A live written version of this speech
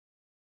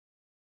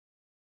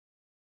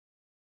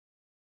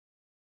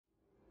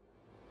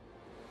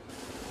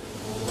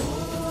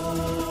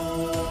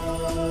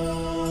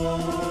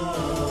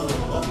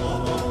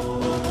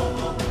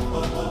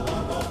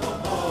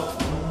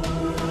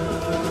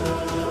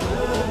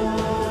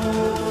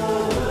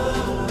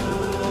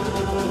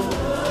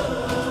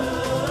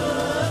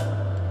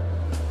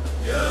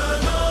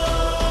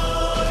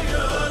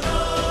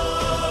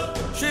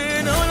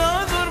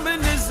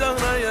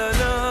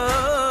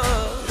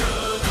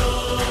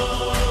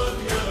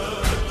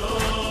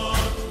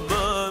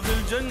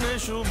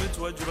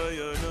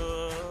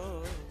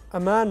A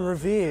man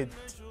revered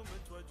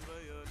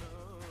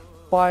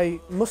by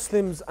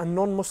Muslims and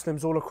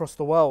non-Muslims all across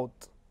the world.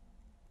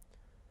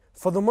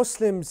 For the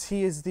Muslims,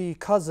 he is the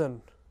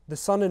cousin, the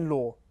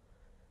son-in-law,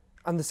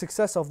 and the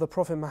successor of the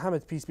Prophet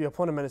Muhammad, peace be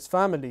upon him, and his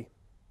family.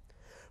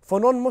 For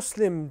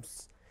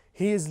non-Muslims,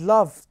 he is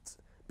loved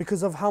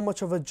because of how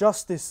much of a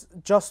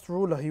just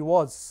ruler he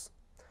was.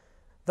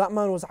 That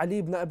man was Ali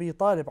ibn Abi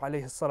Talib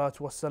alayhi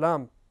salatu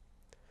wassalam.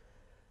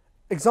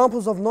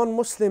 Examples of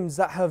non-Muslims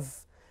that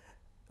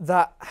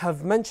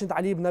have mentioned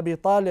Ali ibn Abi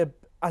Talib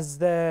as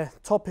their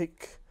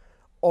topic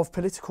of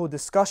political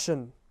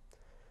discussion.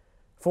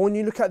 For when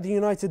you look at the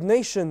United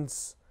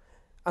Nations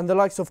and the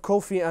likes of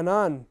Kofi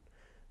Annan,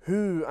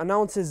 who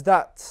announces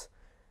that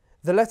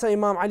the letter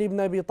Imam Ali ibn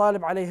Abi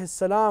Talib alayhi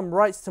salam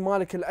writes to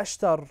Malik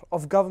al-Ashtar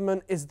of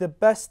government is the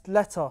best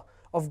letter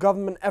of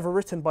government ever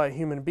written by a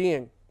human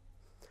being.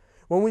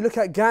 When we look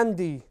at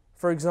Gandhi,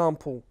 for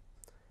example,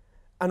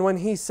 and when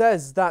he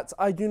says that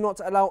I do not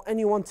allow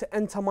anyone to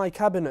enter my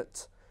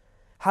cabinet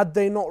had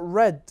they not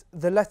read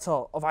the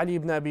letter of Ali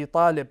ibn Abi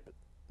Talib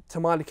to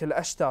Malik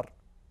al-Ashtar,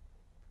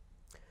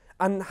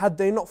 and had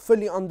they not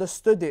fully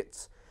understood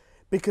it,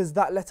 because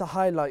that letter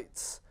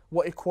highlights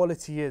what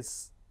equality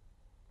is.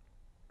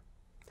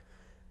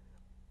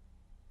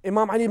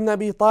 Imam Ali ibn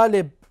Abi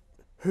Talib,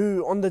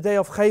 who on the day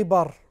of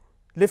Khaybar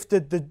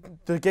lifted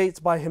the gates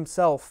by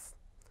himself,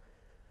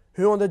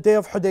 who on the day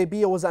of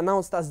Hudaybiyah was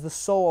announced as the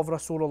soul of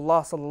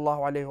Rasulullah sallallahu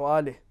alayhi wa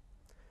alihi.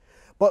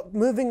 But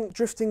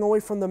drifting away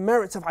from the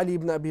merits of Ali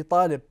ibn Abi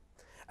Talib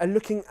and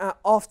looking at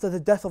after the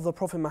death of the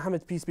Prophet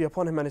Muhammad, peace be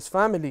upon him, and his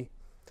family,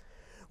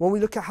 when we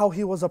look at how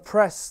he was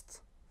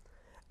oppressed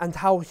and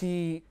how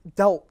he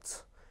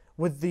dealt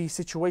with the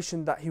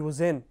situation that he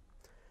was in.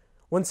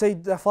 When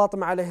Sayyidah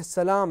Fatima alayhi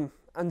salam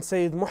and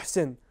Sayyid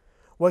Muhsin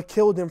were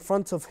killed in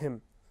front of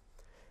him,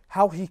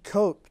 how he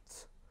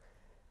coped,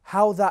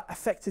 how that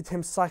affected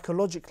him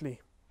psychologically.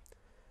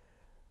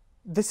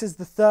 This is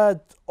the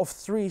third of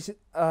three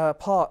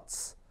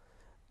parts,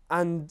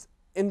 and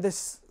in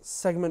this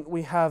segment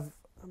we have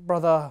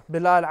Brother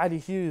Bilal Ali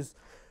Hughes,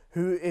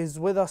 who is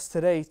with us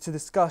today to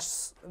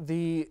discuss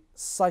the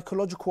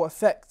psychological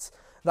effects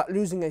that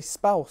losing a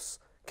spouse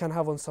can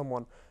have on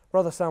someone.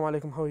 Brother, assalamu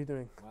alaikum, how are you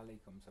doing? Wa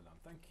alaikum salam.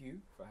 Thank you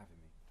for having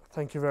me.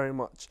 Thank you very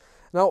much.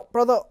 Now,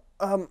 brother,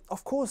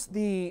 of course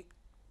the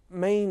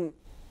main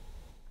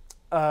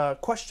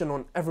question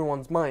on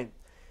everyone's mind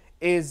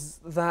is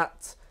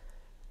that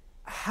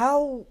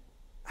how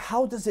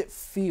does it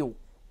feel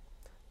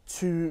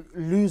to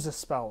lose a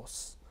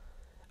spouse?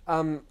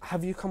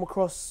 Have you come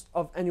across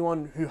of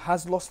anyone who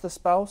has lost a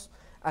spouse,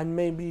 and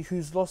maybe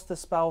who's lost a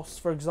spouse,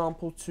 for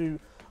example, to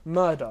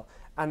murder,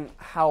 and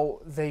how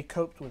they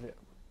coped with it?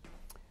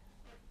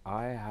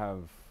 I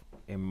have,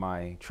 in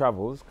my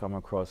travels, come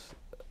across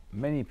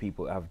many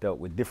people have dealt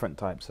with different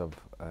types of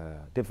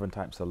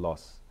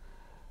loss.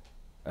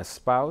 A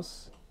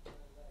spouse,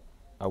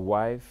 a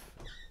wife,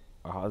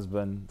 a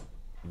husband,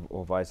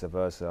 or vice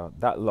versa.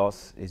 That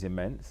loss is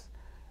immense.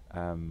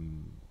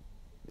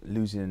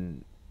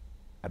 Losing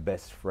a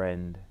best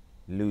friend,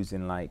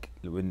 losing, like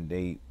when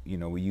they,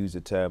 we use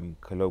the term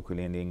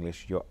colloquially in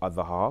English, your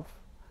other half.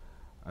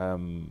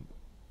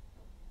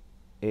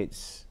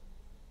 It's,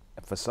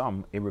 for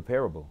some,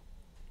 irreparable.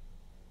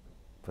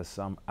 For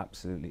some,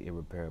 absolutely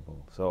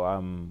irreparable. So,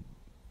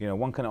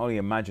 one can only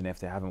imagine if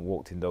they haven't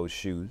walked in those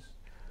shoes,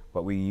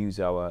 but we use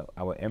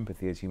our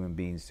empathy as human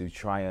beings to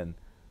try and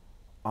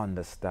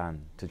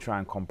understand, to try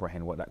and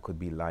comprehend what that could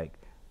be like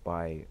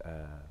by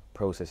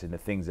processing the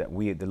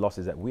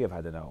losses that we have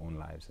had in our own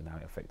lives and how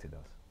it affected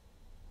us.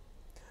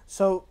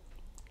 So,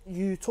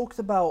 you talked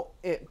about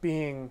it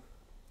being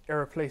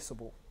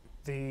irreplaceable,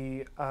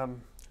 the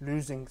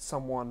losing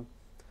someone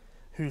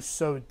who's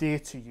so dear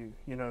to you,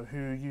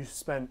 who you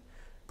spent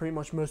pretty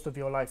much most of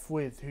your life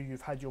with, who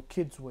you've had your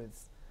kids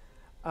with.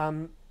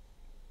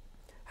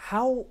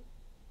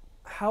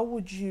 How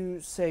would you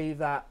say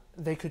that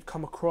they could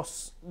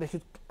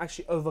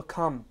actually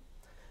overcome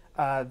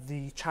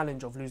the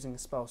challenge of losing a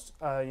spouse?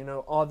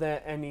 Are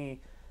there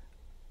any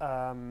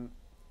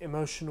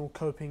emotional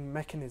coping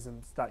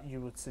mechanisms that you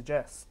would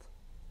suggest?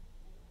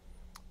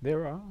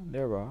 There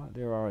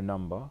are a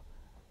number.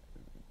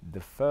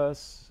 The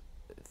first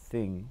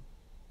thing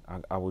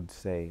I would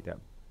say that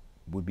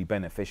would be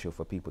beneficial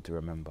for people to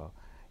remember,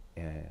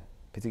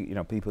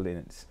 particularly people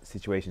in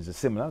situations are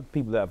similar,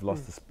 people that have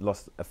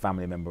lost a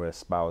family member or a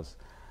spouse,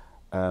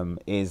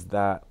 is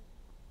that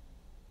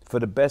for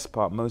the best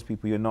part, most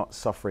people, you're not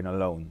suffering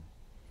alone,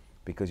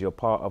 because you're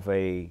part of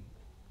a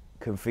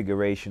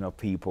configuration of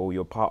people,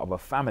 you're part of a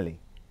family.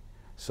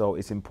 So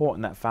it's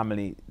important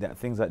that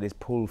things like this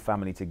pull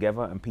family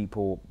together and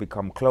people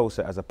become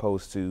closer, as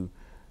opposed to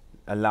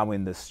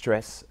allowing the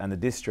stress and the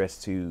distress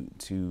to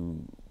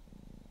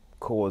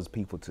cause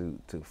people to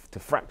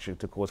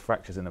cause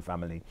fractures in the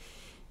family.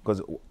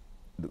 Because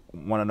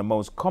one of the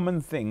most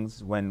common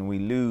things when we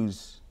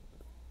lose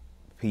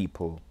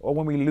people, or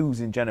when we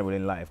lose in general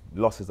in life,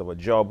 losses of a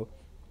job,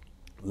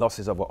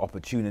 losses of an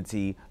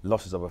opportunity,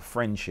 losses of a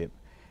friendship,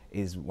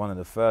 is one of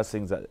the first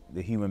things that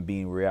the human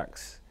being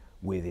reacts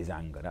with is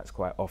anger. That's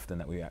quite often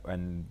that we react,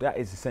 and that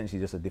is essentially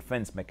just a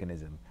defense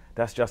mechanism.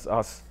 That's just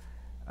us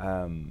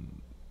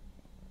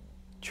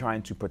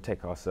trying to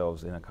protect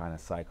ourselves in a kind of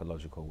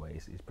psychological way.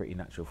 It's pretty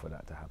natural for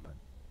that to happen.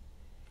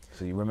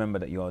 So you remember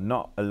that you're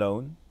not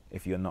alone,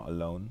 if you're not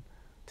alone,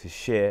 to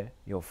share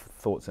your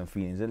thoughts and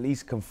feelings, at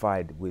least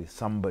confide with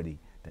somebody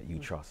that you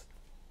trust.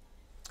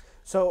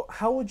 So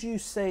how would you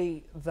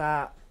say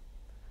that,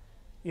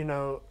 you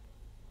know,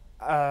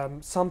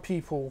 some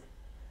people,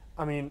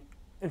 I mean,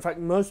 in fact,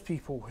 most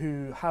people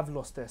who have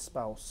lost their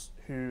spouse,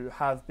 who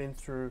have been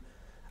through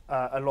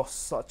a loss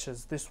such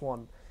as this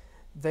one,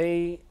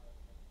 they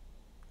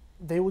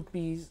would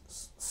be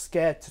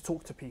scared to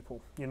talk to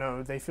people. You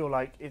know, they feel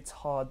like it's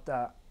hard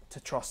to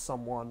trust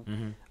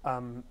someone.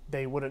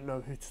 They wouldn't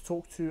know who to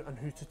talk to and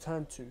who to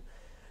turn to.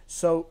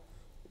 So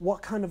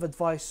what kind of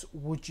advice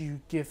would you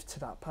give to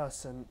that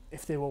person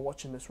if they were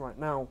watching this right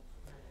now?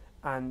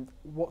 And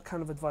what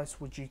kind of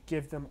advice would you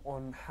give them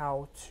on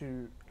how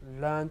to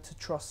learn to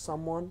trust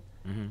someone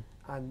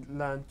and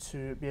learn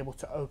to be able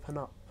to open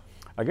up?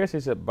 I guess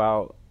it's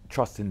about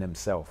trusting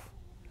themselves.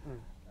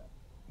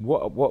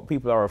 What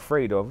people are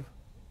afraid of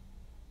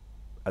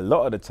a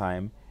lot of the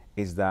time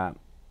is that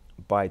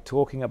by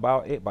talking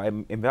about it,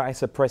 if I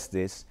suppress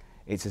this,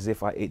 it's as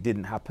if it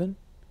didn't happen,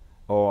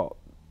 or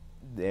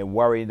they're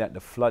worried that the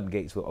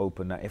floodgates will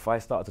open, that if I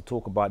start to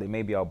talk about it,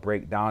 maybe I'll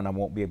break down, I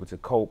won't be able to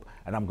cope,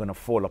 and I'm going to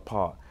fall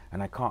apart,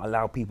 and I can't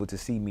allow people to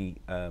see me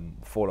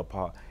fall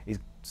apart.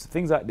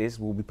 Things like this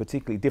will be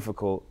particularly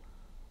difficult,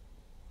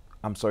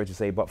 I'm sorry to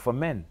say, but for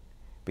men,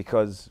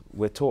 because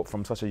we're taught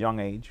from such a young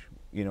age,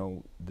 you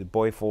know, the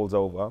boy falls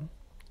over, and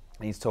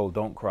he's told,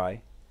 don't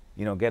cry,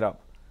 you know, get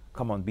up,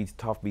 come on, be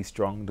tough, be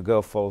strong. The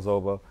girl falls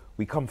over,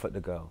 we comfort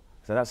the girl.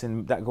 So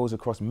that goes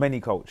across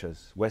many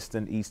cultures,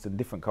 Western, Eastern,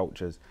 different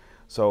cultures.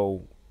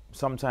 So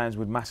sometimes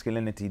with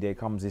masculinity there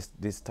comes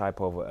this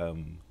type of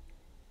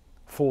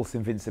false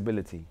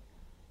invincibility.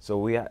 So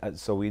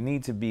we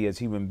need to be, as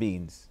human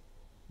beings,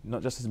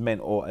 not just as men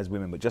or as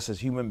women, but just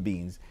as human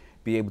beings,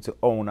 be able to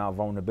own our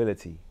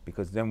vulnerability,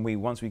 because then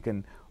once we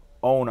can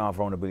own our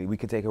vulnerability, we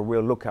can take a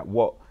real look at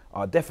what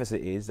our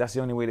deficit is. That's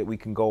the only way that we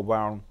can go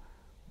around,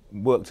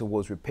 work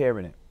towards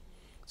repairing it.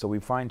 So we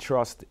find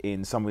trust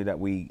in somebody that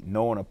we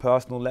know on a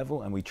personal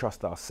level, and we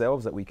trust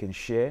ourselves that we can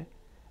share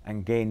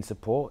and gain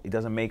support. It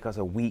doesn't make us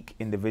a weak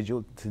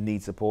individual to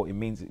need support. It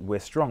means we're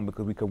strong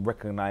because we can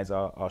recognize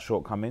our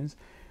shortcomings.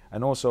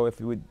 And also, if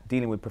we're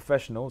dealing with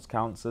professionals,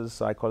 counselors,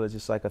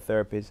 psychologists,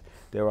 psychotherapists,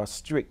 there are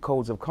strict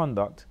codes of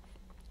conduct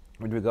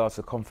with regards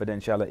to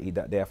confidentiality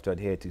that they have to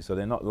adhere to. So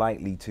they're not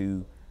likely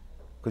to,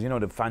 because you know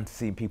the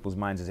fantasy in people's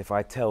minds is if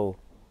I tell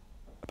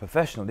a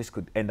professional, this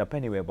could end up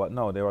anywhere. But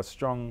no, there are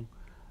strong,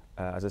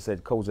 as I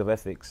said, codes of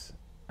ethics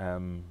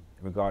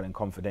regarding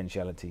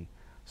confidentiality.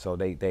 So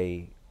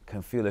they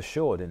can feel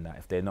assured in that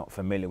if they're not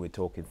familiar with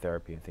talking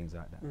therapy and things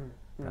like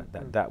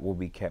that. That will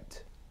be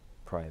kept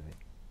private.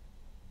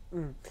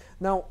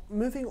 Now,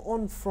 moving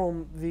on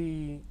from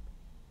the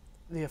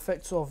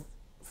effects of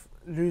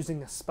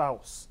losing a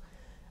spouse,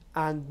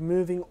 and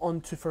moving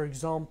on to, for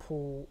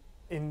example,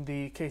 in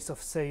the case of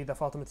Sayyidah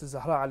Fatima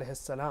Zahra alayhi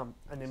salam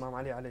and Imam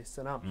Ali alayhi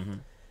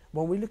salam,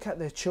 when we look at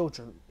their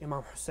children,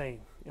 Imam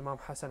Hussein, Imam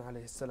Hassan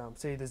alayhi salam,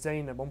 Sayyidah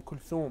Zainab,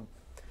 Kulthum,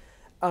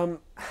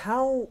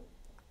 how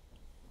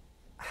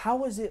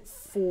is it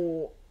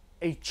for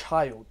a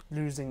child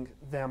losing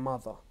their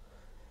mother?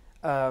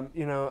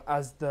 You know,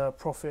 as the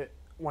Prophet,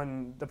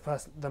 when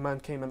the man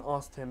came and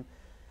asked him,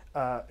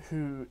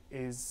 who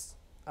is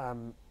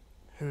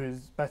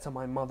better,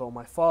 my mother or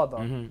my father?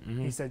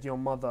 He said, your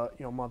mother,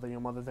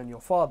 then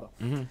your father.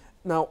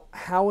 Now,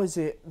 how is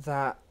it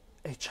that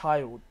a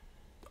child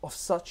of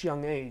such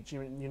young age,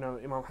 you know,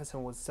 Imam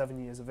Hassan was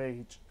 7 years of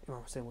age,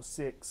 Imam Hussein was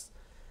 6,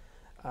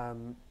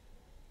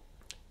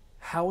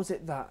 how is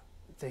it that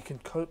they can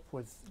cope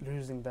with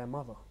losing their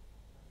mother?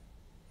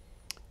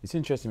 It's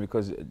interesting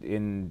because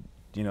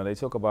they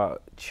talk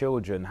about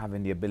children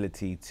having the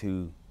ability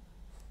to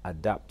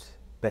adapt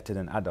better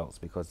than adults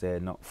because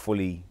they're not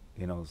fully,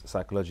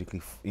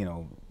 psychologically,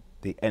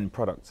 the end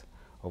product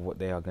of what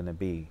they are going to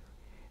be.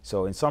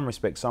 So in some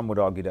respects, some would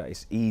argue that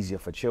it's easier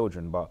for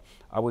children, but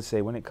I would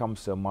say when it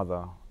comes to a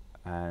mother,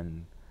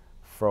 and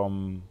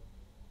from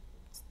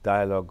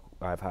dialogue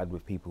I've had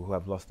with people who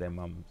have lost their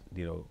mums,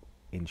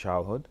 in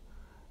childhood,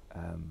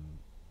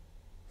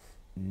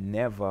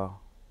 never,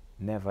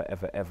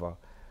 ever,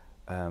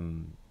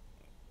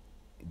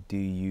 do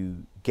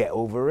you get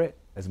over it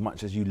as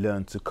much as you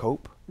learn to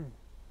cope.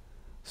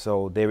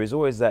 So there is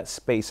always that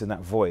space and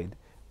that void,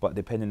 but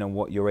depending on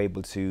what you're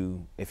able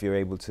to, if you're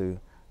able to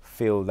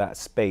fill that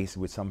space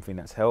with something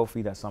that's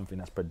healthy, that's something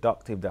that's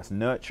productive, that's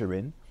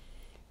nurturing,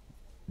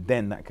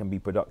 then that can be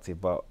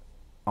productive. But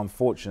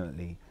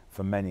unfortunately,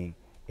 for many,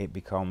 it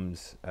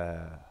becomes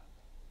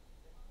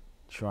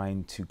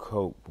trying to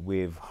cope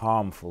with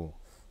harmful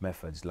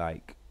methods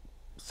like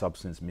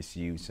substance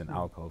misuse and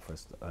alcohol for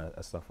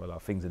stuff like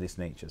that, things of this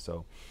nature.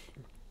 So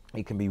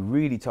it can be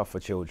really tough for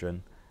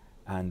children,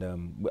 And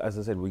as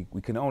I said, we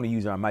can only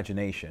use our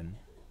imagination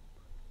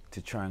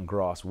to try and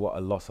grasp what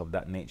a loss of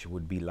that nature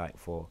would be like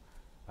for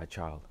a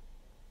child.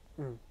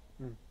 Mm,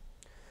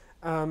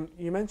 mm.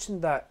 You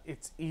mentioned that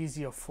it's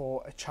easier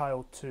for a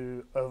child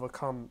to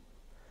overcome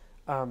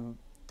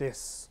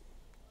this,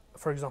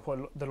 for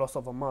example, the loss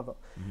of a mother.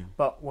 Mm-hmm.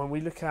 But when we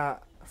look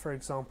at, for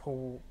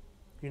example,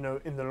 you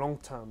know, in the long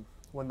term,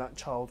 when that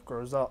child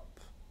grows up,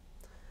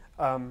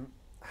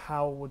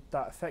 how would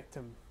that affect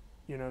him?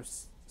 You know,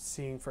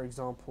 seeing, for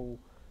example,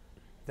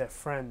 their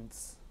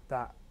friends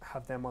that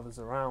have their mothers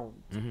around,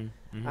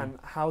 Mm-hmm. Mm-hmm. and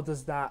how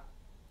does that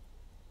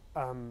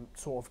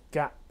sort of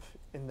gap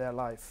in their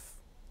life,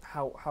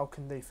 how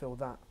can they fill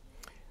that?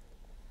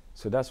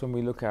 So that's when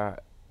we look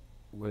at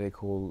what they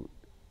call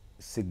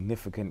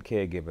significant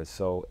caregivers.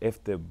 So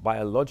if the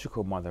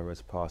biological mother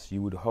has passed,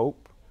 you would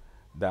hope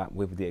that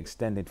with the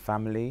extended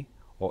family,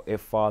 or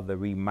if father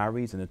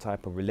remarries and the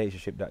type of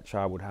relationship that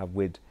child would have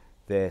with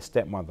their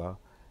stepmother,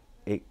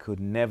 it could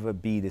never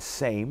be the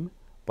same,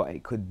 but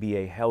it could be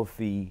a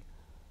healthy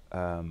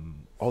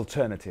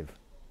alternative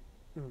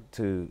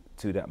to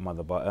that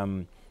mother. But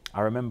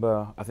I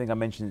remember, I think I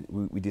mentioned,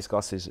 we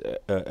discussed this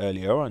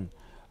earlier on,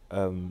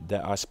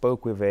 that I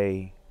spoke with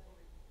an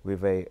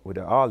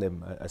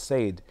alim, a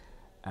Sayyid,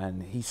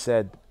 and he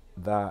said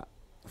that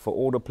for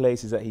all the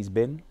places that he's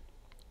been,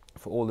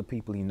 for all the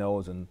people he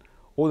knows, and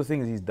all the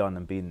things he's done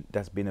and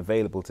that's been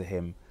available to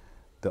him,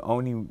 the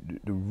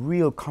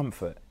real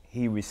comfort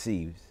he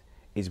receives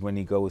is when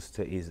he goes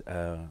to his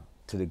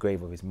to the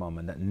grave of his mum,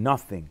 and that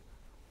nothing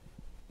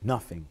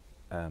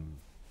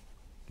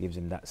gives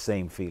him that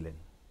same feeling.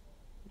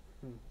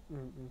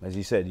 As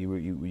you said,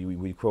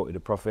 we quoted the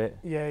Prophet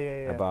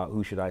about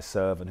who should I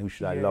serve and who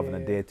should I love and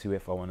adhere to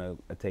if I want to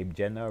attain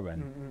Jannah,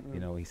 and you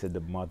know, he said the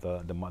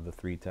mother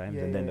 3 times,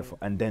 and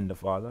then the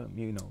father.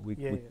 You know, we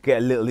get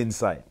a little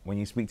insight when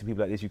you speak to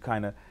people like this. You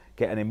kind of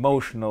get an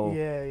emotional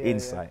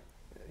insight.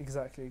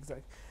 Exactly.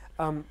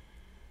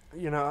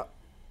 You know,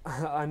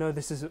 I know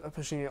this is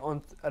pushing it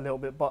on a little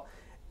bit, but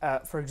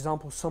for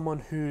example, someone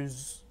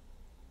whose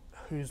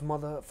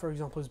mother, for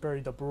example, is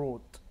buried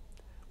abroad,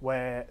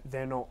 where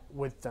they're not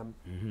with them,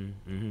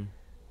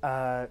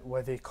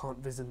 where they can't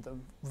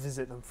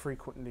visit them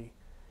frequently.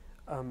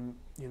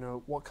 You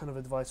know, what kind of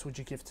advice would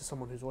you give to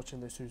someone who's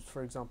watching this, who's,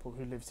 for example,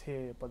 who lives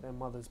here but their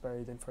mother's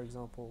buried in, for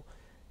example,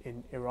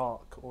 in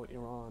Iraq or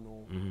Iran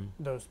or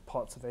those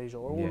parts of Asia,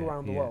 or all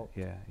around the world?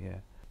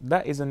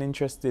 That is an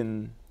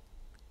interesting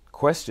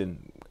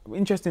question,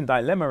 interesting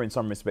dilemma in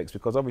some respects,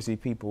 because obviously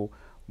people,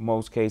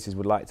 most cases,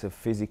 would like to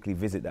physically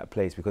visit that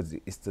place because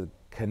it's the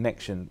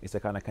connection, it's a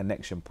kind of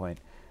connection point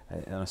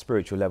on a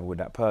spiritual level with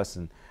that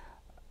person.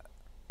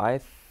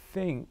 I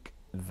think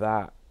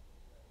that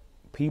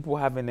people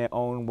having their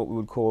own, what we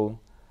would call,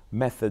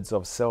 methods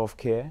of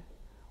self-care,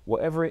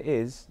 whatever it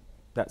is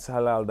that's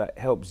halal, that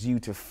helps you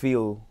to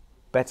feel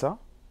better,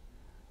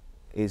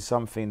 is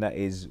something that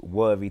is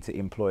worthy to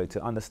employ,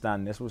 to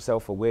understand. That's what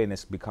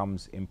self-awareness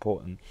becomes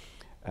important.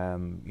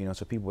 You know,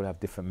 so people will have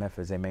different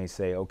methods. They may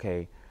say,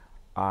 okay,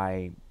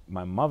 my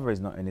mother is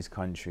not in this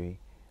country,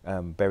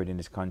 buried in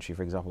this country,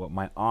 for example, but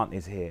my aunt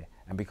is here,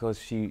 and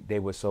because they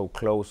were so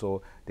close,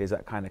 or there's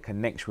that kind of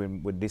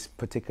connection with this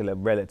particular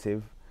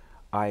relative,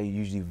 I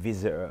usually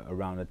visit her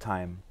around the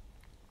time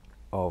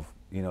of,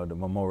 you know, the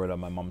memorial of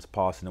my mum's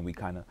passing, and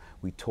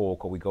we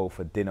talk, or we go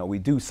for dinner, we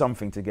do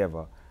something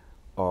together.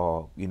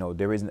 Or, you know,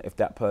 if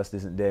that person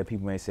isn't there,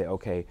 people may say,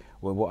 okay,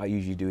 well, what I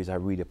usually do is I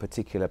read a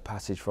particular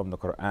passage from the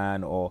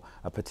Quran, or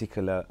a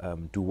particular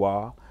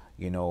dua,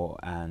 you know,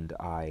 and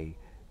I,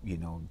 you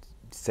know,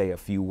 say a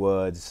few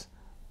words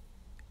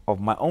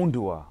of my own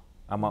dua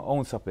and my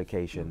own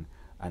supplication,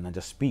 and I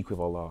just speak with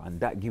Allah, and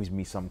that gives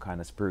me some kind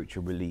of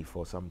spiritual relief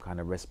or some kind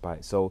of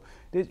respite. So,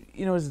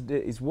 you know,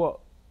 it's what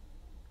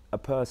a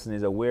person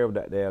is aware of,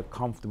 that they're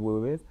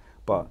comfortable with,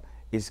 but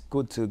it's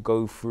good to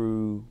go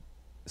through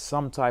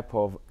some type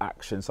of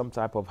action, some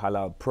type of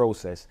halal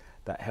process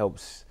that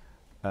helps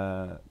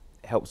the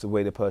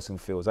way the person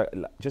feels.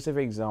 Just as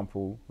an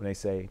example, when they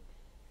say,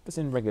 just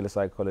in regular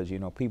psychology, you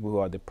know, people who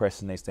are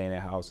depressed and they stay in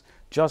their house,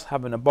 just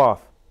having a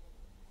bath,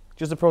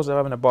 just the process of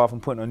having a bath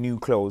and putting on new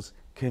clothes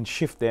can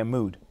shift their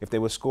mood. If they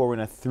were scoring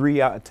a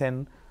 3 out of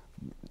 10,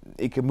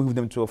 it can move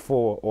them to a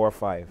 4 or a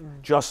 5,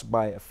 just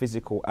by a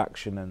physical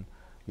action. And,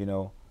 you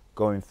know,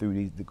 going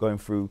through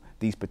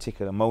these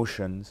particular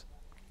motions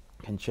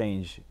can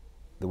change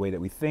the way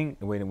that we think,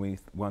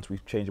 once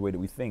we've changed the way that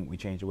we think, we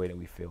change the way that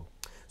we feel.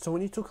 So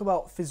when you talk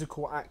about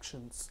physical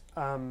actions,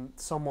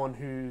 someone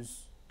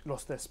who's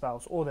lost their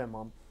spouse or their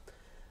mum,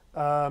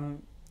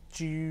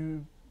 do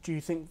you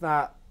think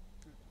that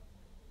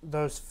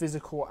those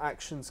physical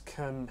actions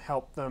can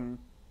help them,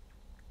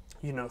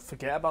 you know,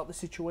 forget about the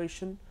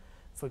situation,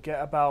 forget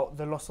about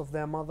the loss of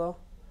their mother?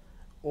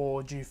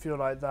 Or do you feel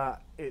like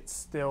that it's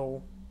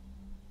still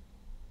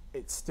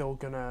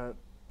gonna,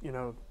 you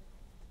know,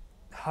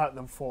 hurt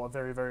them for a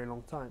very, very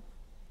long time?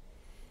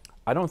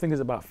 I don't think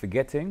it's about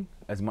forgetting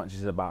as much as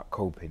it's about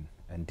coping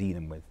and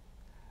dealing with.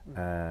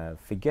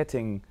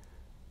 Forgetting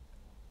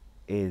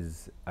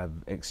is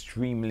an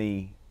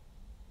extremely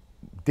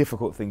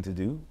difficult thing to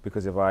do,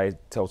 because if I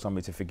tell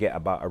somebody to forget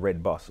about a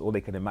red bus, all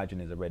they can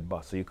imagine is a red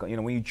bus. So you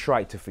know, when you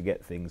try to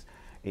forget things,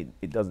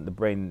 it doesn't,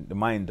 the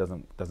mind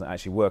doesn't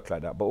actually work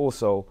like that. But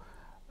also,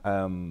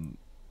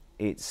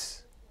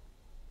 it's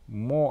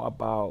more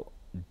about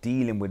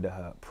dealing with the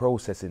hurt,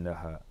 processing the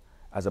hurt,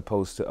 as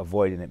opposed to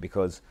avoiding it,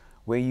 because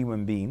we're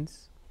human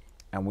beings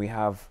and we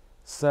have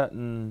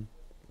certain,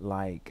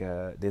 like,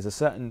 there's a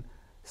certain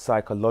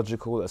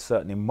psychological, a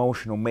certain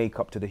emotional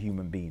makeup to the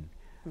human being.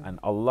 And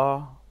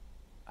Allah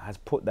has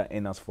put that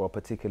in us for a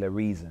particular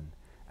reason.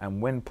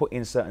 And when put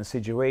in certain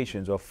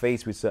situations or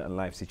faced with certain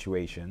life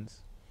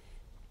situations,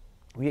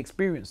 we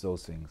experience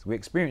those things, we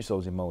experience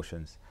those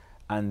emotions.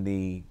 And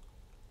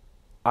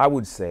I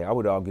would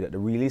argue that the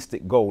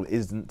realistic goal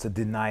isn't to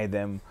deny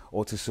them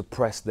or to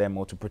suppress them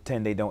or to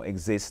pretend they don't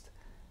exist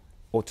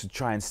or to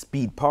try and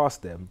speed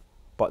past them,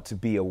 but to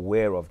be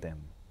aware of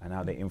them and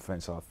how they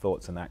influence our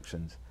thoughts and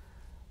actions,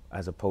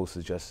 as opposed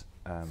to just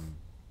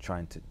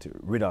trying to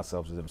rid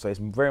ourselves of them. So it's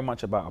very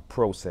much about a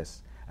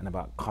process and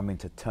about coming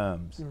to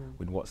terms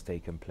with what's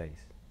taken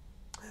place.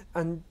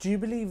 And do you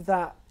believe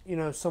that, you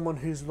know, someone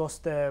who's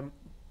lost their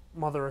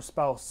mother or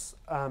spouse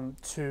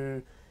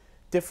to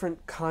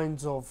different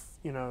kinds of,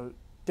 you know,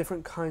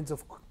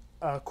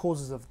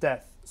 causes of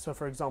death? So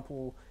for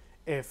example,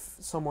 if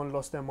someone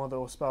lost their mother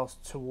or spouse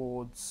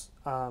towards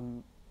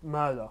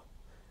murder,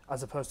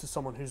 as opposed to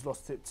someone who's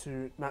lost it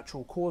to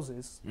natural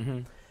causes,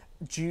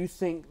 do you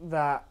think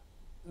that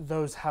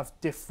those have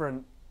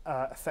different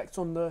effects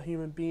on the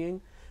human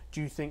being?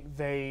 Do you think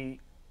they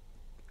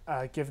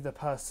give the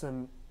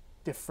person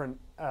different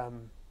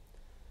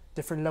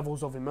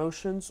levels of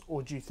emotions,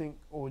 or do you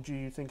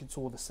think it's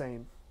all the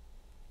same?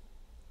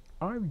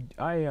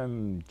 I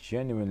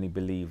genuinely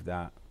believe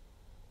that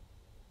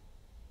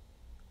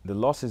the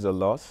loss is a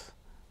loss,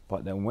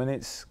 but then when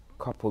it's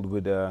coupled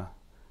with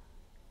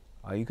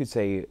you could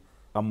say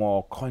a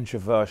more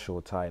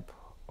controversial type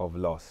of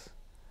loss,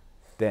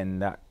 then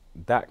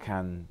that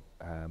can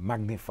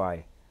magnify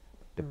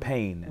the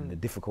pain and the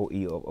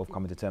difficulty of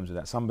coming to terms with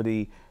that.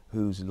 Somebody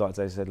who's, like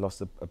I said,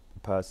 lost a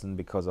person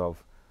because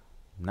of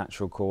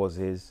natural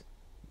causes,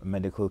 a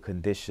medical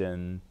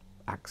condition,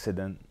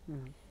 accident,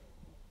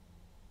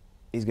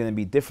 is going to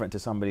be different to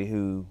somebody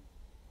who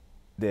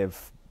their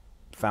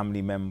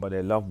family member,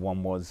 their loved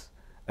one, was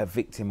a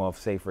victim of,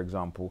 say for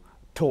example,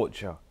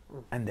 torture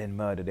and then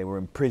murder. They were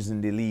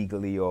imprisoned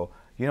illegally, or,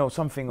 you know,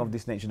 something of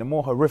this nature. The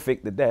more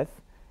horrific the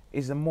death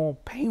is, the more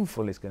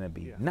painful it's going to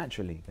be.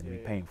 Naturally going to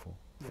be painful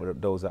for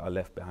those that are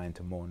left behind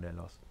to mourn their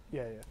loss.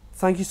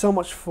 Thank you so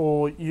much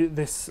for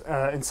this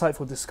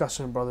insightful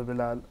discussion, Brother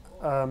Bilal.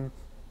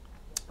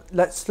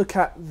 Let's look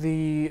at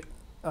the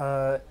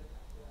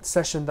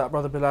session that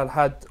Brother Bilal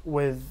had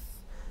with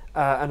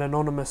an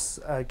anonymous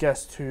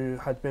guest who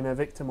had been a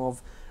victim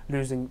of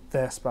losing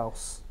their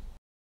spouse.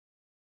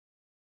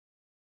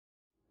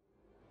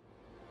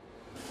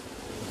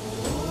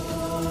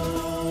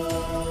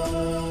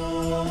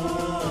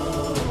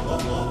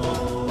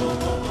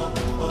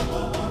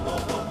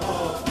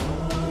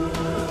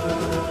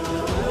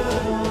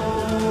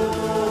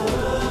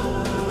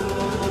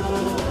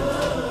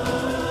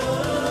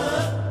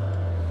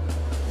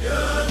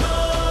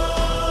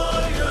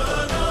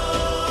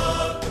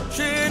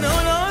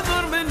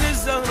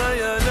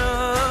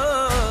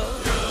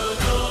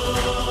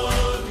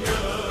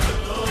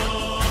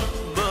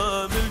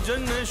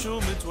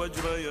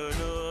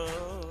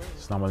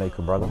 Assalamu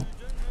alaikum, brother.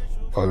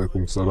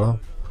 Alaikum salam.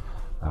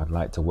 I'd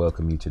like to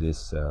welcome you to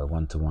this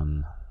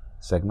one-to-one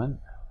segment,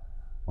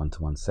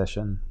 one-to-one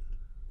session.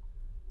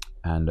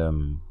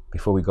 And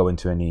before we go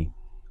into any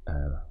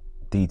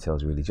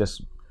details, really,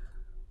 just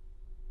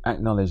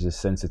acknowledge the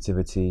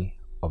sensitivity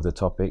of the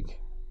topic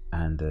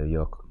and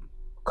your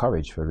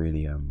courage for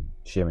really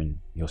sharing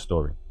your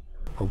story.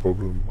 No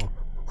problem. I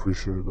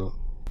appreciate that.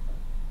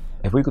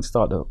 If we could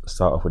start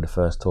off with the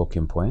first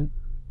talking point.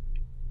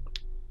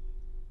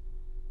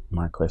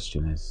 My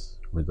question is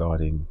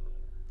regarding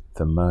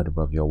the murder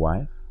of your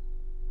wife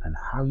and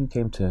how you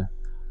came to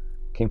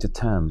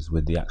terms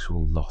with the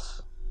actual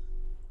loss.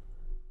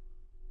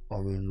 I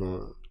mean,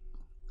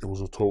 it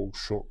was a total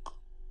shock.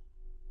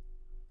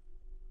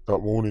 That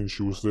morning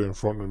she was there in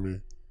front of me.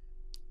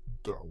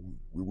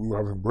 We were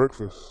having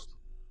breakfast,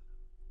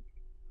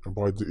 and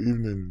by the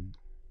evening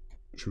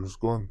she was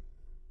gone.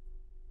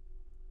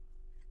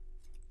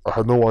 I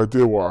had no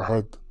idea what I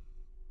had.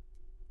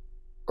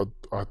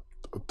 I'd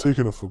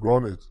taken her for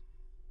granted,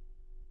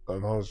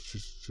 and now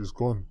she's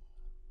gone.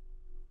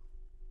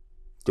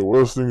 The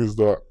worst thing is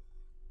that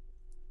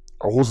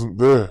I wasn't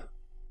there.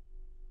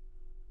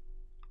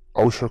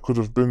 I wish I could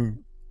have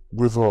been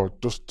with her,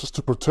 just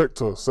to protect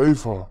her,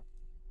 save her.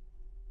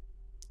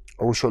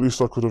 I wish at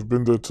least I could have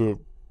been there to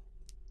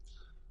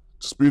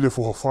just be there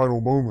for her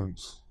final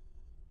moments.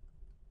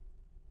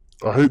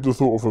 I hate the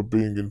thought of her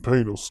being in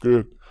pain or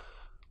scared.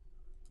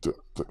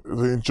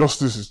 The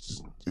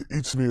injustice, it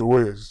eats me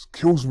away, it just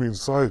kills me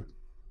inside.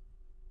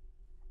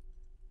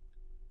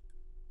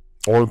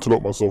 I wanted to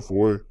lock myself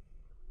away.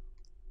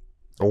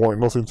 I wanted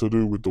nothing to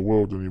do with the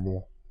world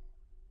anymore.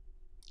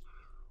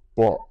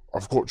 But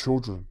I've got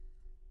children.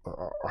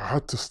 I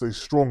had to stay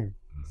strong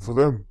for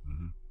them.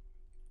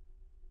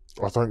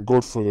 I thank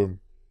God for them.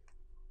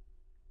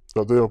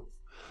 That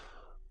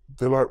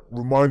they're like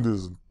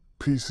reminders and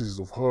pieces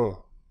of her.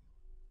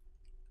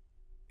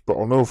 But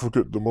I'll never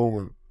forget the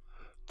moment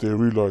they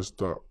realised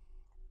that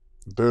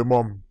their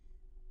mum,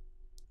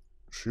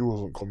 she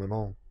wasn't coming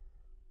home.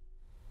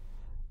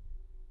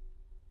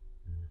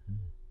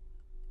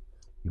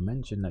 You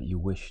mentioned that you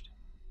wished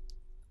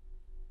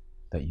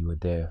that you were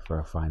there for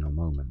her final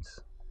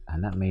moments,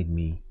 and that led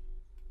me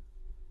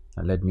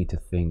to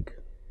think,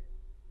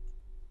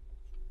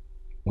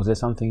 was there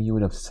something you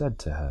would have said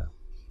to her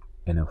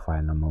in her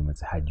final moments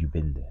had you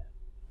been there?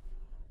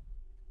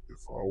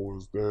 If I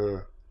was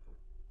there,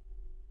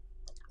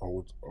 I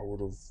would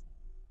have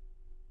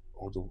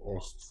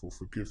asked for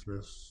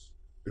forgiveness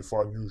if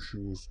I knew she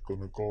was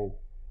gonna go.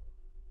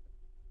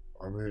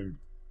 I mean,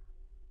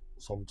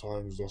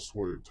 sometimes that's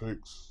what it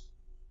takes,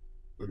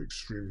 an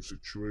extreme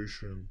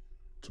situation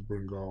to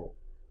bring out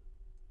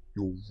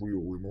your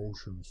real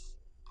emotions,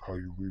 how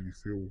you really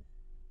feel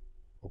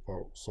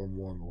about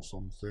someone or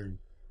something.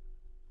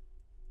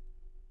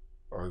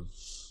 I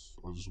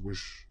just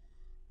wish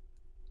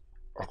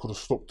I could have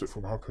stopped it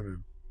from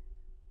happening.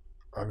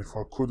 And if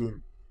I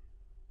couldn't,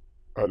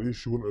 at least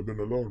she wouldn't have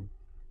been alone.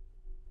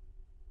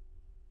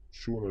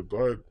 She wouldn't have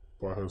died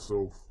by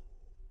herself.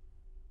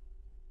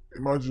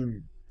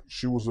 Imagine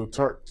she was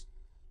attacked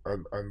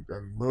and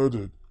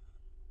murdered.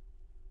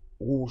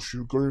 What was she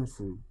going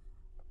through?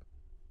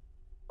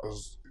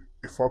 As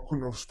if I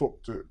couldn't have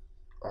stopped it,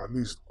 at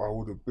least I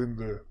would have been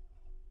there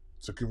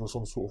to give her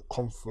some sort of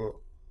comfort,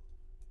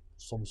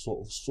 some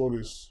sort of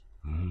solace.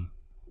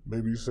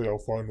 Maybe say our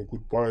final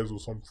goodbyes or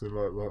something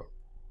like that.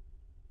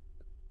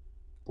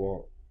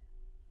 But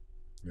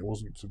it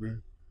wasn't to be.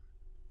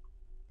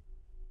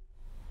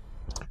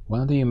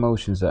 One of the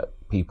emotions that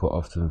people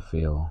often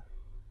feel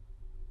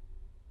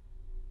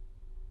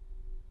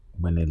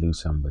when they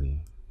lose somebody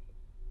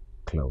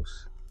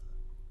close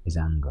is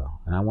anger.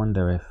 And I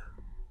wonder if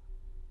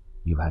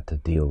you've had to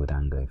deal with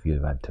anger, if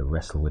you've had to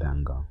wrestle with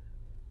anger.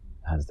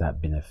 Has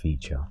that been a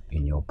feature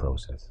in your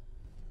process?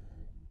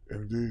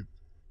 Indeed.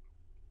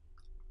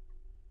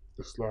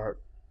 It's like,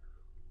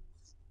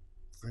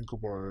 think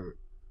about it.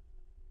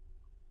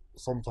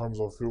 Sometimes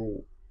I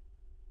feel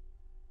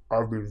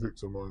I've been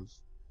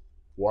victimized.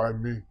 Why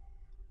me?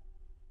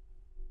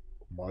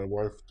 My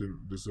wife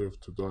didn't deserve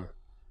to die.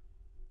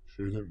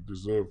 She didn't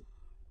deserve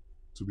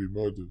to be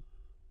murdered.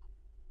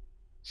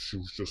 She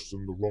was just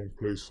in the wrong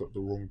place at the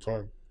wrong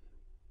time.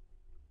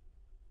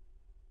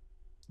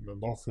 And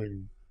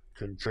nothing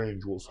can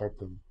change what's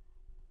happened.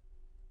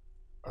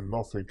 And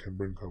nothing can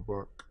bring her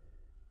back.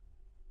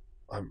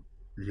 And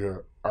yeah,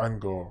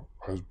 anger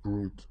has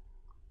brewed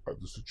at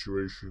the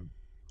situation.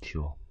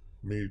 Sure.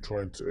 Me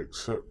trying to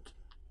accept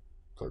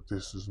that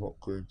this is not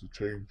going to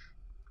change.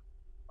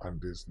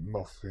 And there's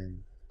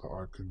nothing that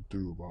I can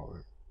do about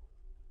it.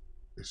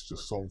 It's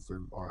just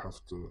something I have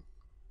to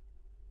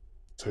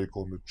take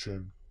on the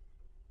chin,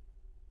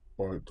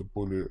 bite the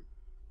bullet.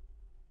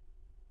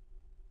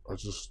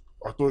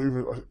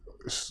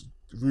 It's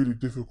really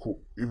difficult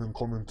even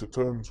coming to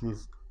terms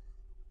with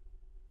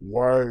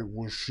why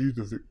was she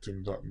the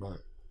victim that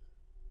night?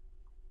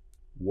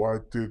 Why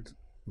did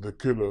the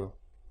killer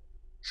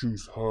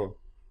choose her?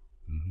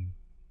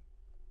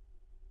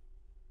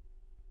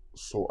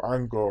 So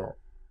anger,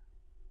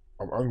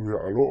 I'm angry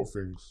at a lot of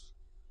things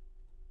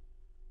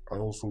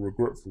and also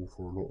regretful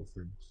for a lot of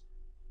things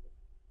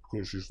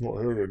because she's not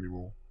here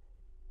anymore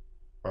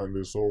and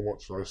there's so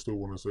much I still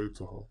want to say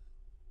to her.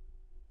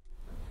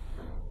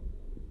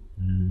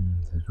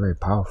 It's very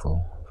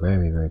powerful,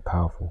 very, very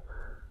powerful.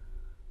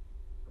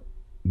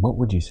 What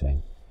would you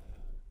say?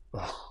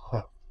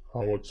 How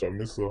much I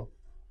miss her.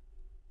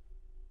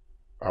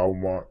 How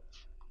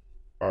much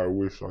I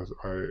wish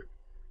I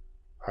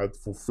had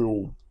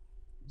fulfilled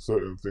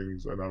certain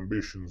things and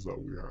ambitions that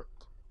we had.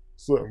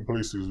 Certain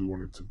places we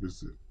wanted to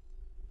visit.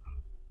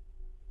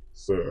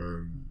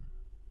 Certain,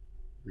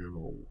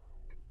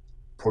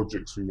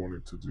 projects we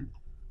wanted to do.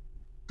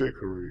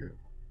 Decorating,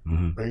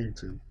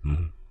 painting,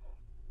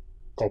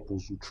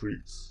 couples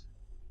retreats,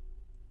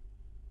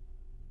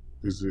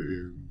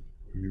 visiting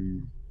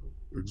new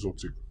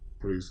exotic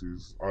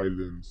places,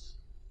 islands,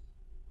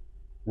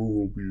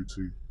 rural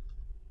beauty.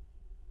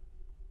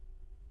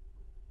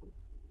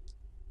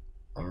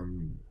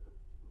 And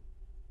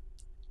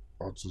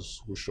I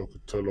just wish I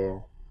could tell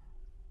her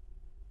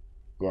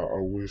that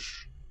I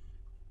wish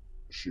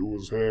she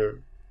was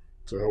here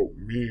to help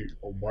me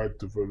on my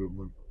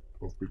development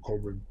of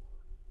becoming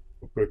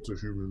a better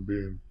human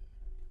being.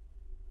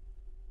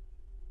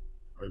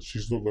 And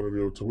she's not going to be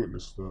able to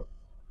witness that.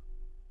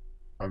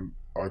 And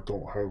I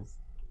don't have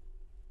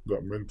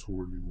that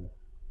mentor anymore.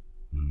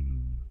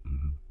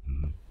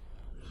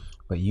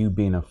 But you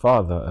being a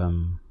father,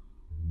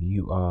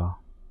 you are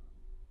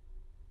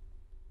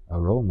a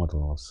role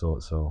model of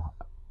sorts, so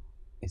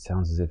it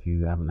sounds as if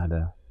you haven't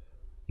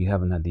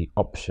had the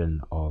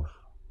option of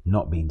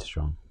not being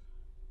strong.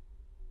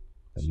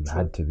 That you've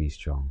had to be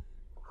strong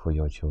for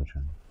your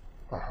children?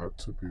 I had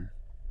to be,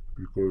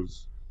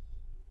 because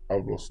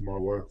I've lost my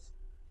wife,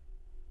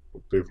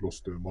 but they've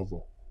lost their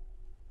mother.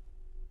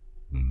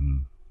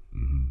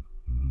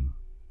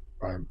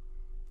 And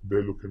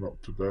they're looking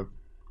up to Dad,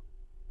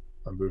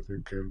 and they're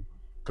thinking,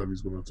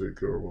 Daddy's gonna take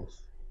care of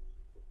us.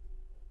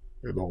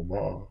 It don't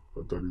matter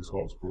that Daddy's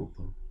heart's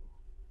broken.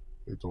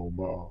 It don't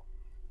matter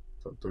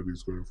that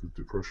Daddy's going through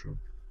depression.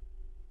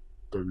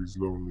 Daddy's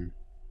lonely.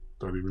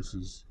 Daddy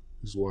misses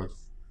his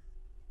wife.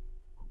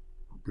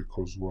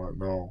 Because right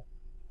now,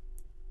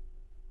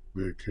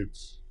 their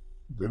kids,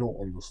 they don't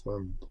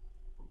understand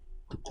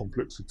the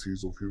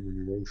complexities of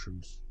human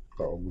emotions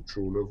at a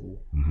mature level.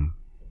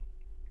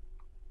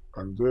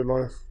 And their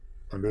life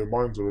and their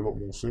minds are a lot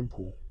more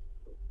simple.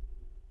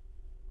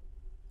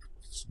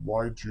 It's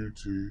my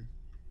duty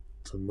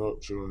to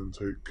nurture and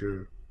take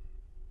care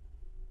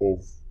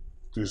of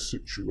this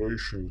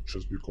situation, which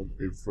has become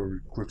a very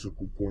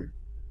critical point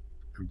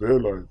in their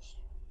lives,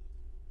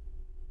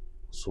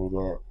 so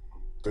that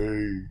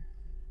they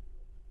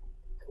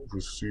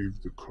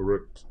receive the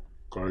correct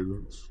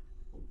guidance,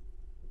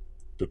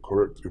 the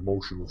correct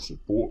emotional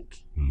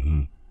support,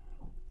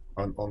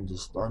 and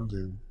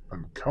understanding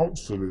and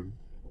counseling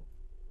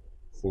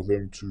for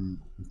them to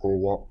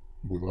grow up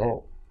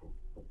without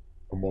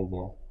a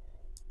mother,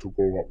 to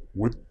grow up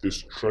with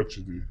this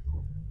tragedy,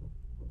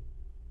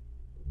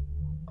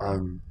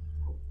 and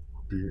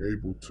being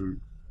able to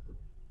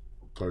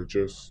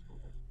digest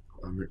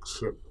and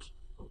accept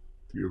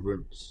the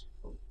events,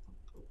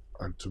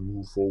 and to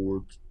move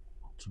forward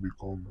to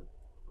become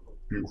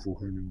beautiful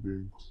human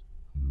beings.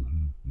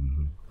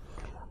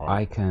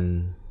 I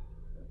can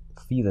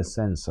feel a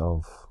sense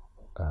of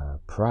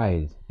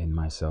pride in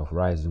myself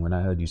rising when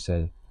I heard you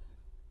say,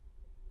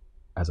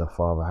 as a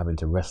father, having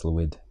to wrestle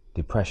with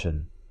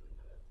depression,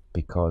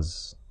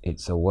 because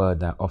it's a word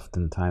that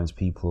oftentimes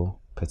people,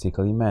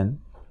 particularly men,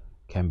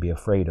 can be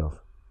afraid of.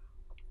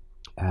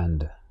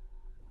 And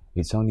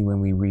it's only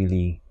when we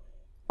really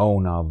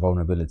own our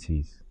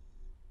vulnerabilities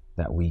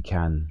that we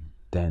can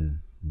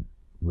then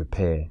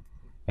repair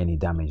any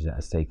damage that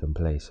has taken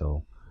place.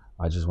 So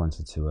I just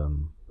wanted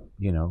to,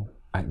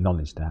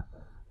 acknowledge that.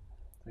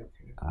 Thank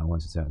you. I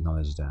wanted to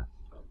acknowledge that.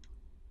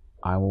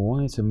 I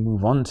wanted to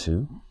move on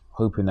to,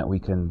 hoping that we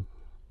can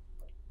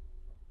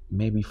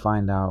maybe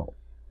find out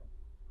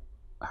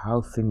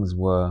how things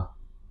were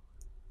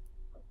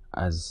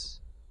as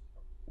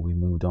we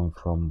moved on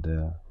from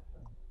the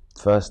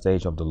first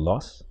stage of the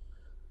loss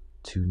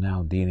to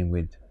now dealing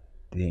with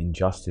the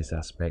injustice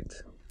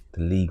aspect,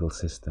 the legal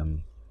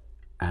system,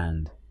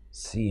 and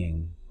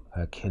seeing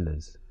her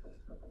killers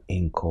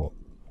in court.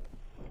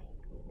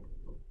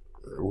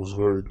 It was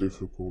very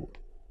difficult.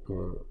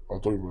 I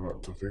don't even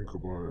like to think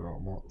about it that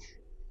much.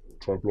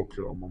 Try to block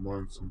it out of my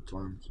mind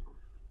sometimes.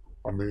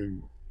 I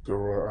mean,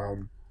 there I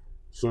am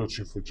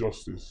searching for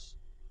justice,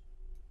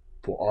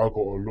 but I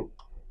gotta look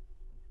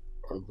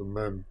at the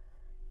men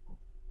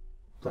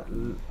that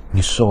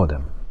You saw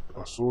them?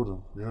 I saw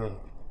them, yeah,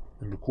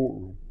 in the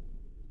courtroom.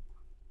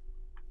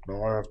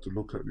 Now I have to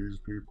look at these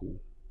people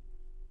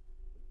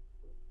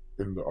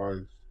in the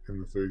eyes, in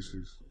the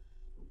faces.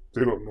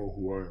 They don't know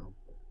who I am,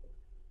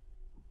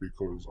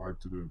 because I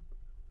didn't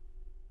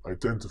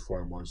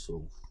identify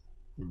myself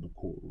in the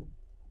courtroom.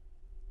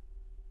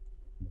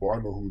 But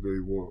I know who they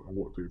were and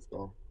what they've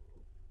done.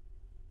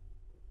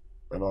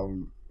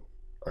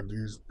 And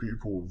these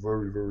people were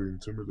very, very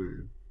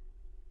intimidating.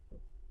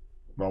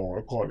 Now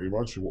I can't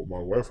imagine what my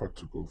wife had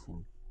to go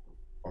through.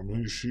 I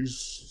mean,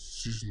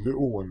 she's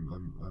little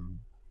and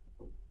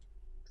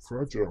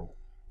fragile,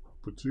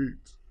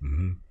 petite.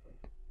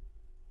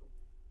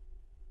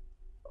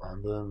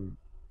 And then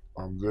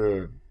I'm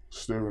there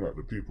staring at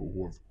the people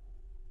who have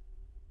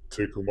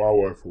taken my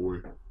wife away,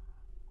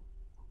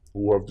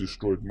 who have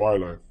destroyed my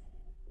life,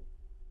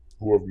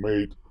 who have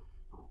made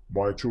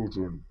my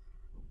children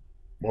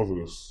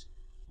motherless.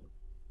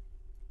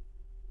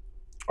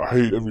 I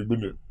hate every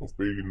minute of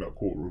being in that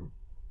courtroom.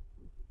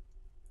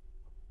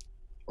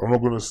 I'm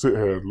not going to sit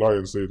here and lie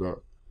and say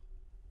that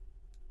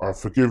I've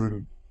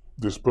forgiven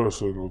this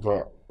person or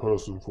that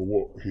person for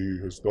what he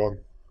has done.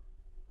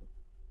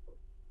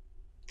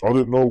 I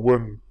didn't know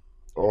when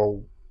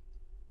I'll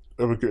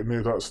ever get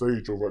near that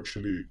stage of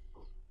actually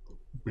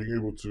being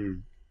able to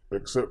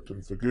accept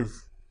and forgive,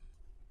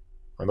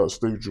 and that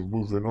stage of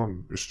moving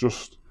on. It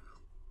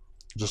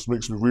just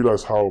makes me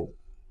realize how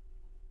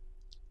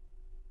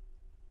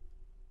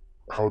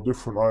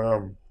different I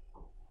am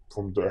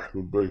from the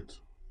Ahlul Bayt,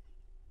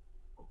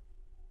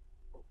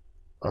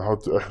 and how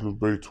the Ahlul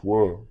Bayt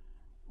were.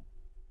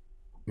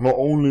 Not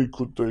only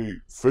could they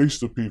face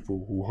the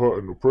people who hurt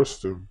and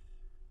oppressed them,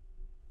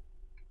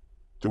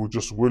 they were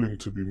just willing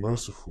to be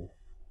merciful.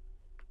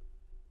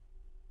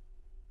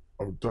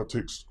 And that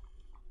takes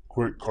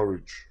great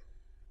courage,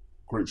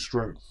 great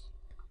strength,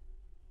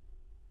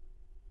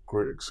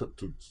 great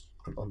acceptance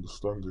and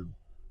understanding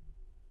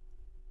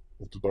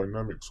of the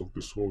dynamics of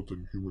this world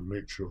and human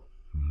nature.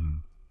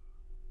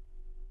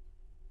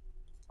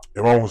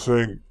 Imam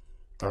Hussein,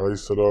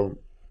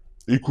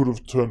 he could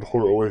have turned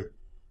horror away.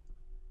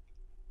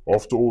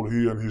 After all,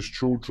 he and his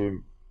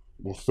children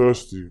were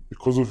thirsty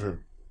because of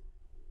him.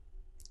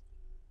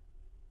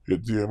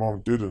 Yet the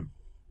Imam didn't.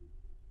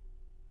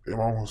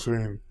 Imam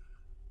Hussein,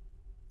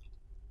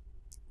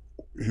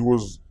 he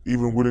was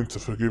even willing to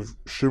forgive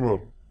Shimr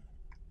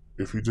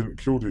if he didn't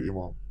kill the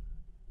Imam.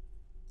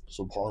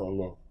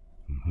 Subhanallah.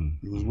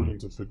 He was willing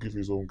to forgive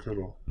his own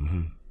killer.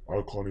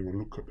 I can't even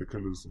look at the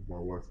killers of my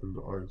wife in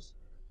the eyes.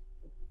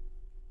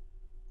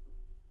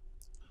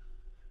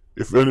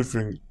 If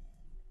anything,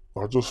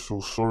 I just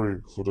feel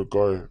sorry for the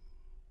guy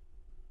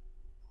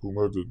who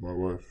murdered my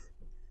wife.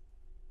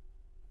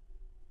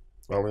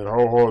 I mean,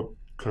 how hard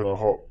can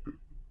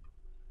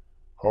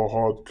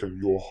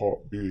your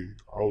heart be?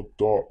 How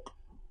dark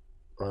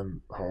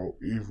and how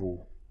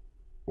evil,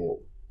 or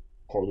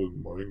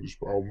pardon my English,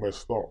 but how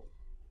messed up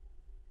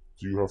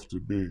do you have to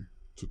be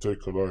to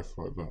take a life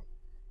like that?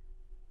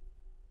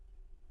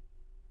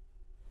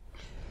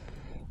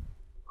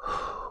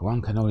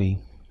 One can only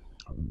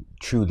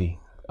truly,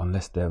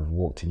 unless they've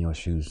walked in your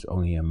shoes,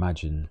 only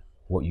imagine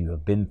what you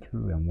have been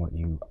through and what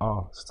you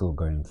are still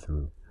going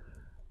through.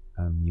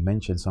 You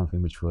mentioned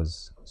something which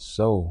was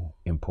so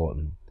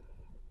important.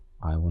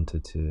 I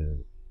wanted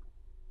to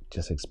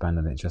just expand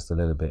on it just a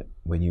little bit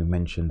when you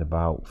mentioned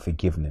about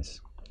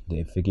forgiveness.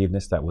 The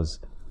forgiveness that was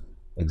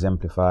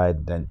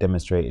exemplified and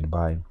demonstrated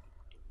by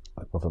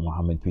Prophet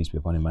Muhammad, peace be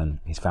upon him, and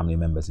his family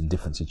members in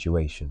different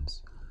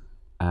situations.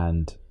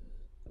 And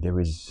there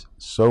is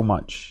so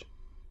much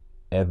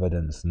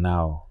evidence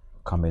now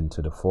coming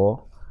to the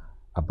fore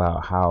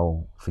about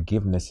how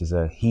forgiveness is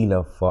a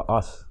healer for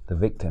us, the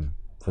victim,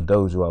 for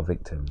those who are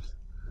victims,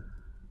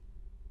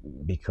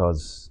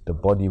 because the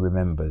body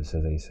remembers,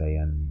 as they say,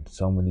 and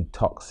so many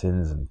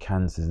toxins and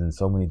cancers and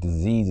so many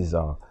diseases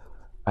are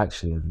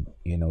actually,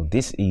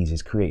 disease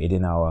is created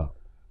in our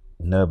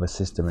nervous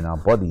system, in our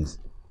bodies,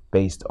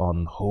 based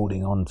on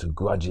holding on to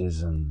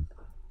grudges and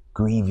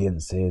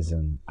grievances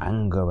and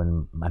anger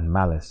and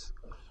malice.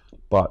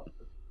 But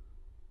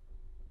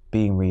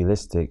being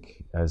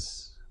realistic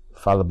as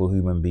fallible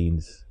human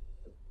beings,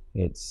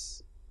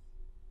 it's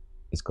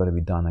got to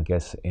be done, I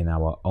guess, in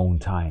our own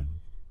time,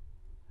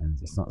 and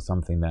it's not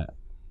something that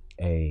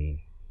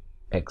a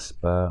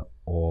expert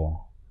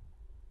or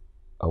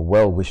a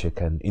well-wisher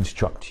can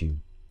instruct you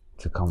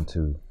to come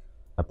to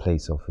a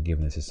place of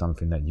forgiveness. It's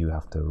something that you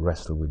have to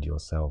wrestle with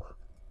yourself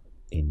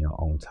in your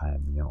own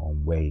time, in your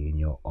own way, in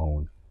your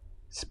own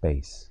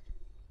space.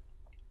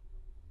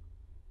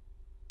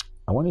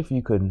 I wonder if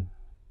you could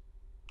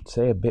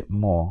say a bit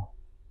more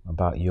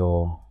about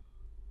your,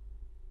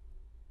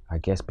 I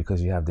guess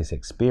because you have this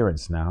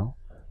experience now,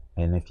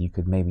 and if you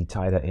could maybe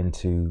tie that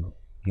into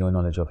your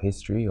knowledge of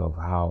history, of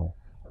how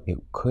it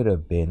could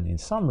have been in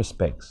some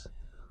respects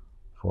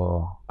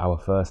for our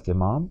first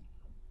Imam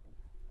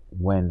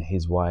when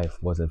his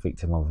wife was a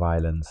victim of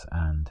violence,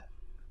 and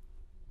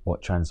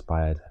what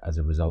transpired as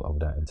a result of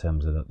that in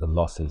terms of the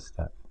losses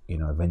that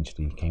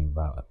eventually came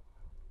about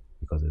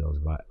because of those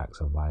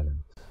acts of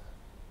violence.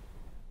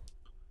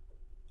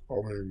 I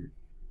mean,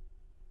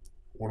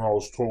 when I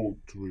was told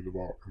to read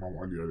about Imam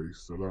Ali alayhi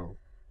salam,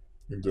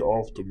 in the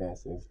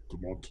aftermath of the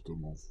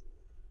martyrdom of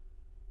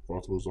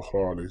Fatima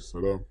Zahra alayhi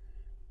salam,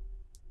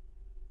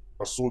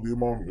 I saw the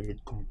Imam in a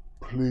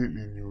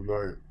completely new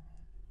light.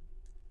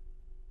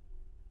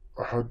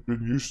 I had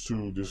been used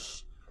to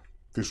this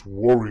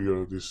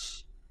warrior,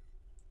 this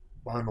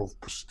man of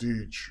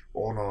prestige,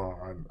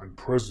 honor, and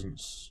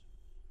presence,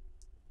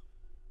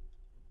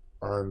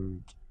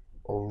 and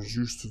I was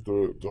used to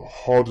the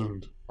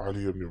hardened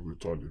Ali ibn Abi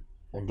Talib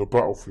on the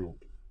battlefield,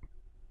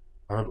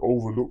 and had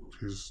overlooked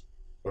his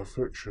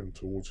affection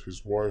towards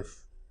his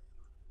wife,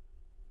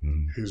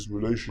 his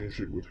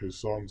relationship with his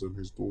sons and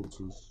his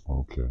daughters.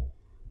 Okay.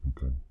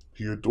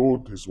 He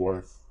adored his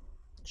wife.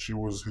 She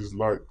was his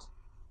light.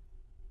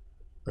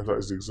 And that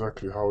is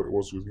exactly how it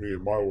was with me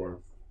and my wife.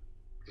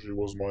 She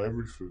was my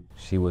everything.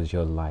 She was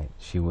your light.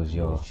 She was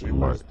your She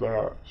was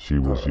that. She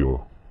was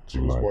your She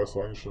was light. my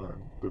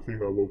sunshine. The thing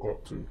I woke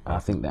up to. I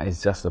think that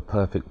is just a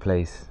perfect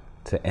place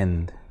to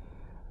end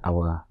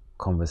our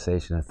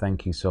conversation. And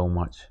thank you so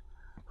much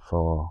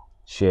for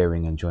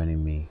sharing and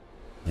joining me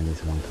in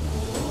this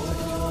one-to-one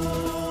section.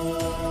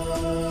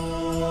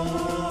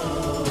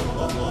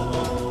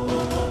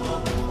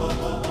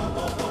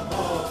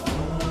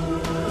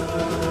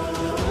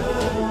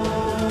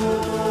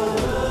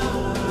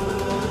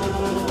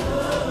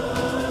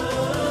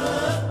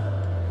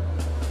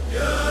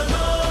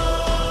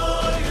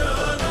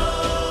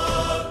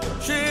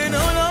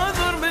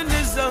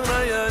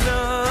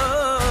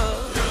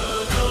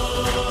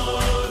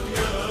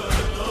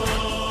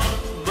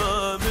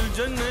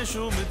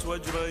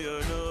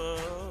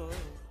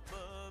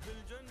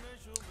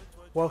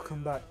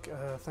 Welcome back.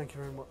 Thank you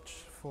very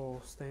much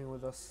for staying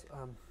with us,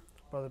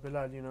 Brother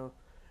Bilal.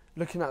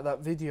 Looking at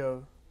that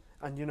video,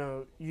 and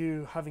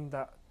you having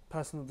that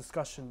personal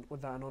discussion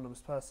with that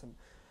anonymous person,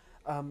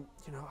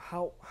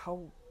 how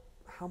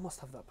must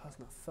have that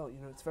person have felt?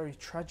 It's very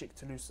tragic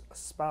to lose a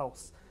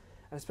spouse,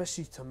 and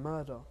especially to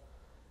murder.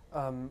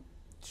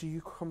 Do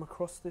you come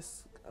across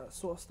this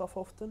sort of stuff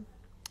often?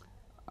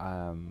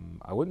 I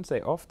wouldn't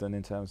say often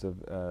in terms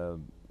of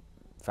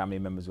family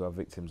members who are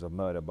victims of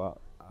murder, but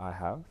I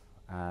have,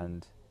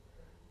 and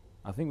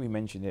I think we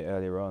mentioned it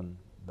earlier on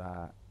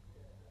that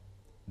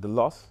the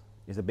loss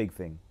is a big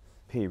thing,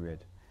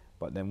 period.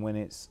 But then when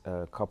it's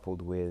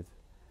coupled with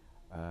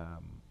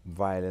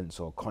violence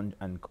or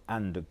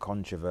and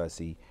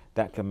controversy,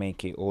 that can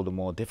make it all the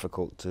more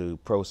difficult to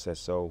process.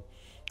 So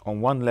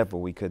on one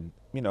level, we could,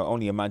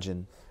 only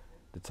imagine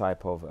the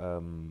type of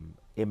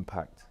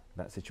impact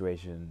that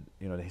situation,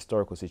 the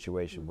historical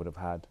situation would have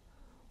had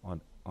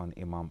on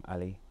Imam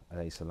Ali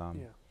alayhi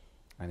salam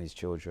and his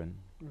children.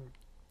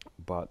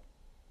 But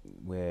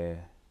we're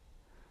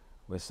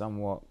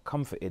somewhat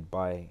comforted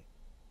by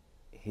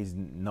his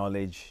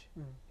knowledge,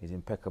 his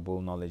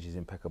impeccable knowledge, his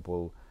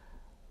impeccable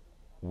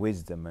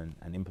wisdom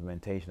and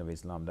implementation of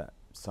Islam, that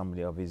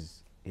somebody of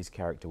his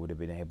character would have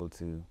been able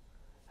to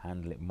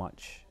handle it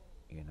much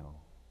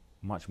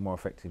more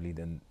effectively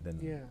than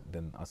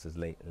us as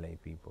lay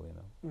people,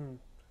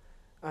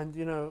 And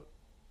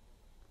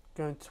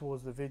going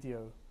towards the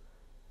video,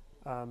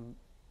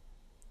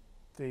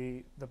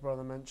 the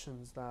brother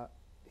mentions that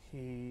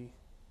he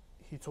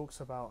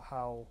talks about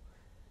how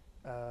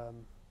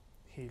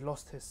he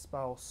lost his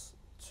spouse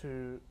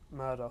to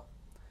murder,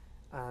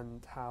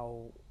 and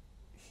how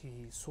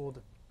he saw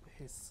the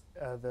killers,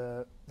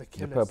 the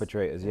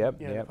perpetrators,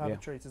 the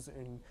perpetrators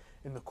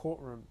in the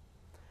courtroom.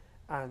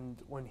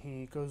 And when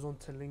he goes on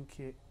to link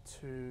it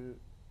to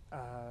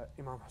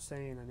Imam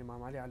Hussein and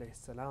Imam Ali alayhi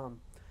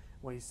salam,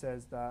 where he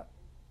says that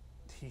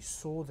he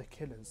saw the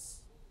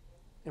killers,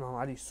 Imam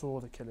Ali saw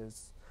the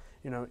killers,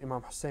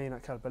 Imam Hussein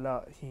at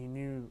Karbala, he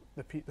knew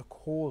the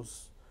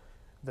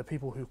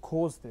people who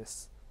caused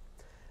this,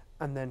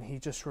 and then he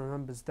just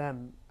remembers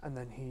them, and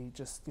then he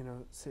just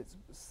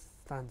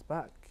stands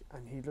back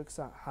and he looks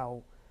at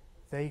how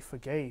they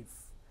forgave,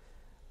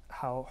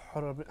 how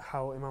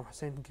Imam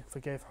Hussein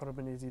forgave Hurr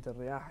bin Yazid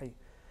al-Riyahi,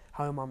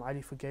 how Imam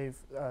Ali forgave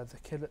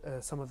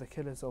some of the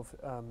killers of,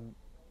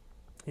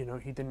 he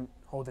didn't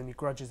hold any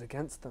grudges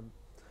against them.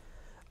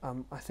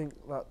 I think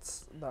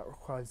that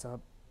requires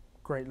a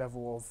great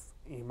level of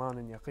iman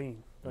and yaqeen,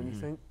 don't you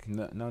think?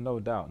 No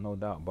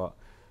doubt. But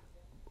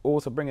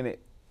also bringing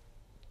it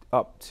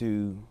up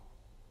to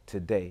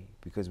today,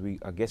 because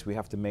I guess we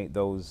have to make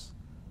those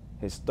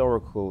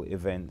historical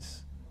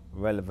events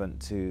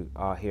relevant to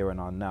our here and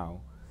our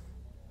now.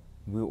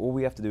 All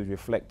we have to do is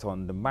reflect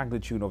on the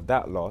magnitude of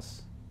that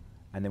loss,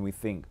 and then we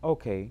think,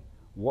 okay,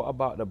 what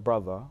about the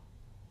brother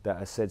that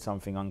has said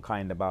something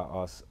unkind about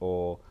us,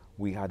 or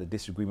we had a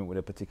disagreement with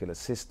a particular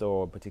sister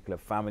or a particular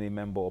family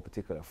member or a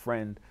particular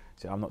friend,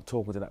 so I'm not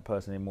talking to that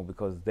person anymore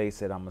because they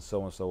said I'm a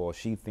so-and-so, or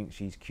she thinks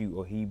she's cute,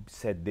 or he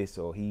said this,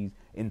 or he's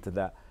into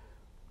that.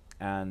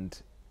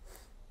 And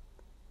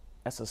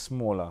that's a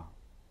smaller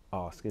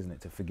ask, isn't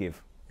it, to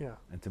forgive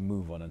and to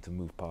move on and to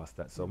move past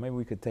that. So maybe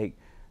we could take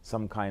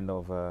some kind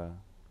of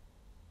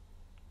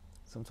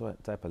some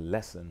type of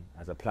lesson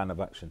as a plan of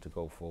action to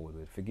go forward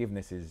with.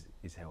 Forgiveness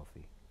is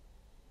healthy.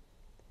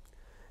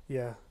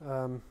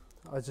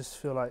 I just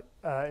feel like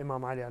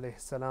Imam Ali alayhi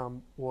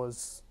salam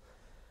was,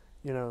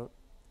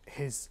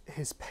 his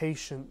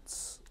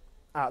patience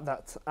at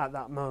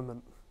that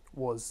moment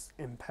was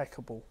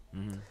impeccable.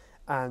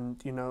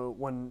 And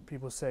when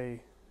people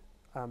say,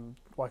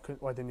 why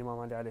didn't Imam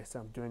Ali alayhi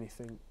salam do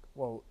anything?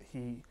 Well,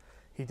 he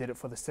did it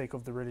for the sake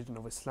of the religion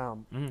of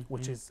Islam,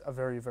 which is a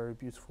very, very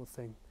beautiful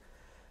thing.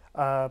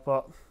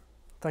 But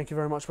thank you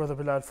very much, Brother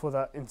Bilal, for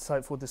that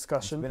insightful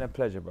discussion. It's been a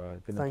pleasure, bro.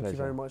 It's been a pleasure. Thank you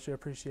very much. I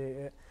appreciate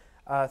it.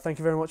 Thank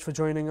you very much for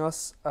joining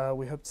us.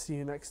 We hope to see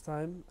you next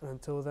time. And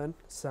until then,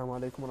 Assalamu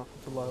alaikum wa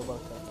rahmatullahi wa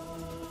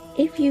barakatuh.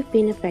 If you've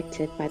been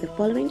affected by the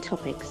following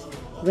topics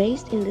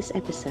raised in this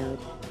episode,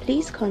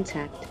 please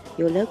contact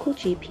your local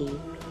GP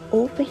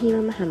or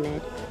Fahima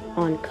Muhammad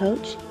on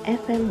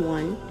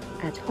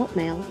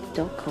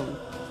coachfm1@hotmail.com.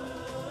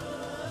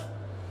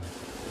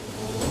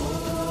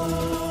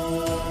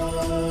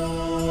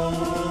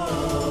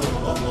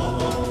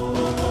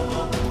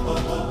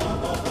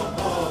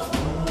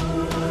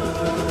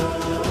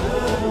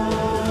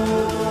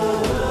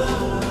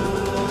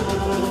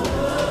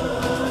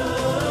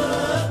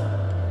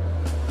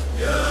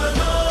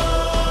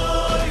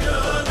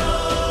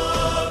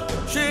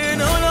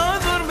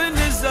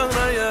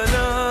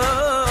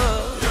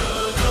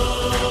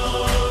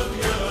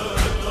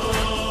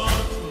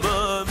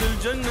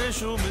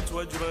 شو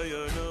متوجرة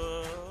يا ناس.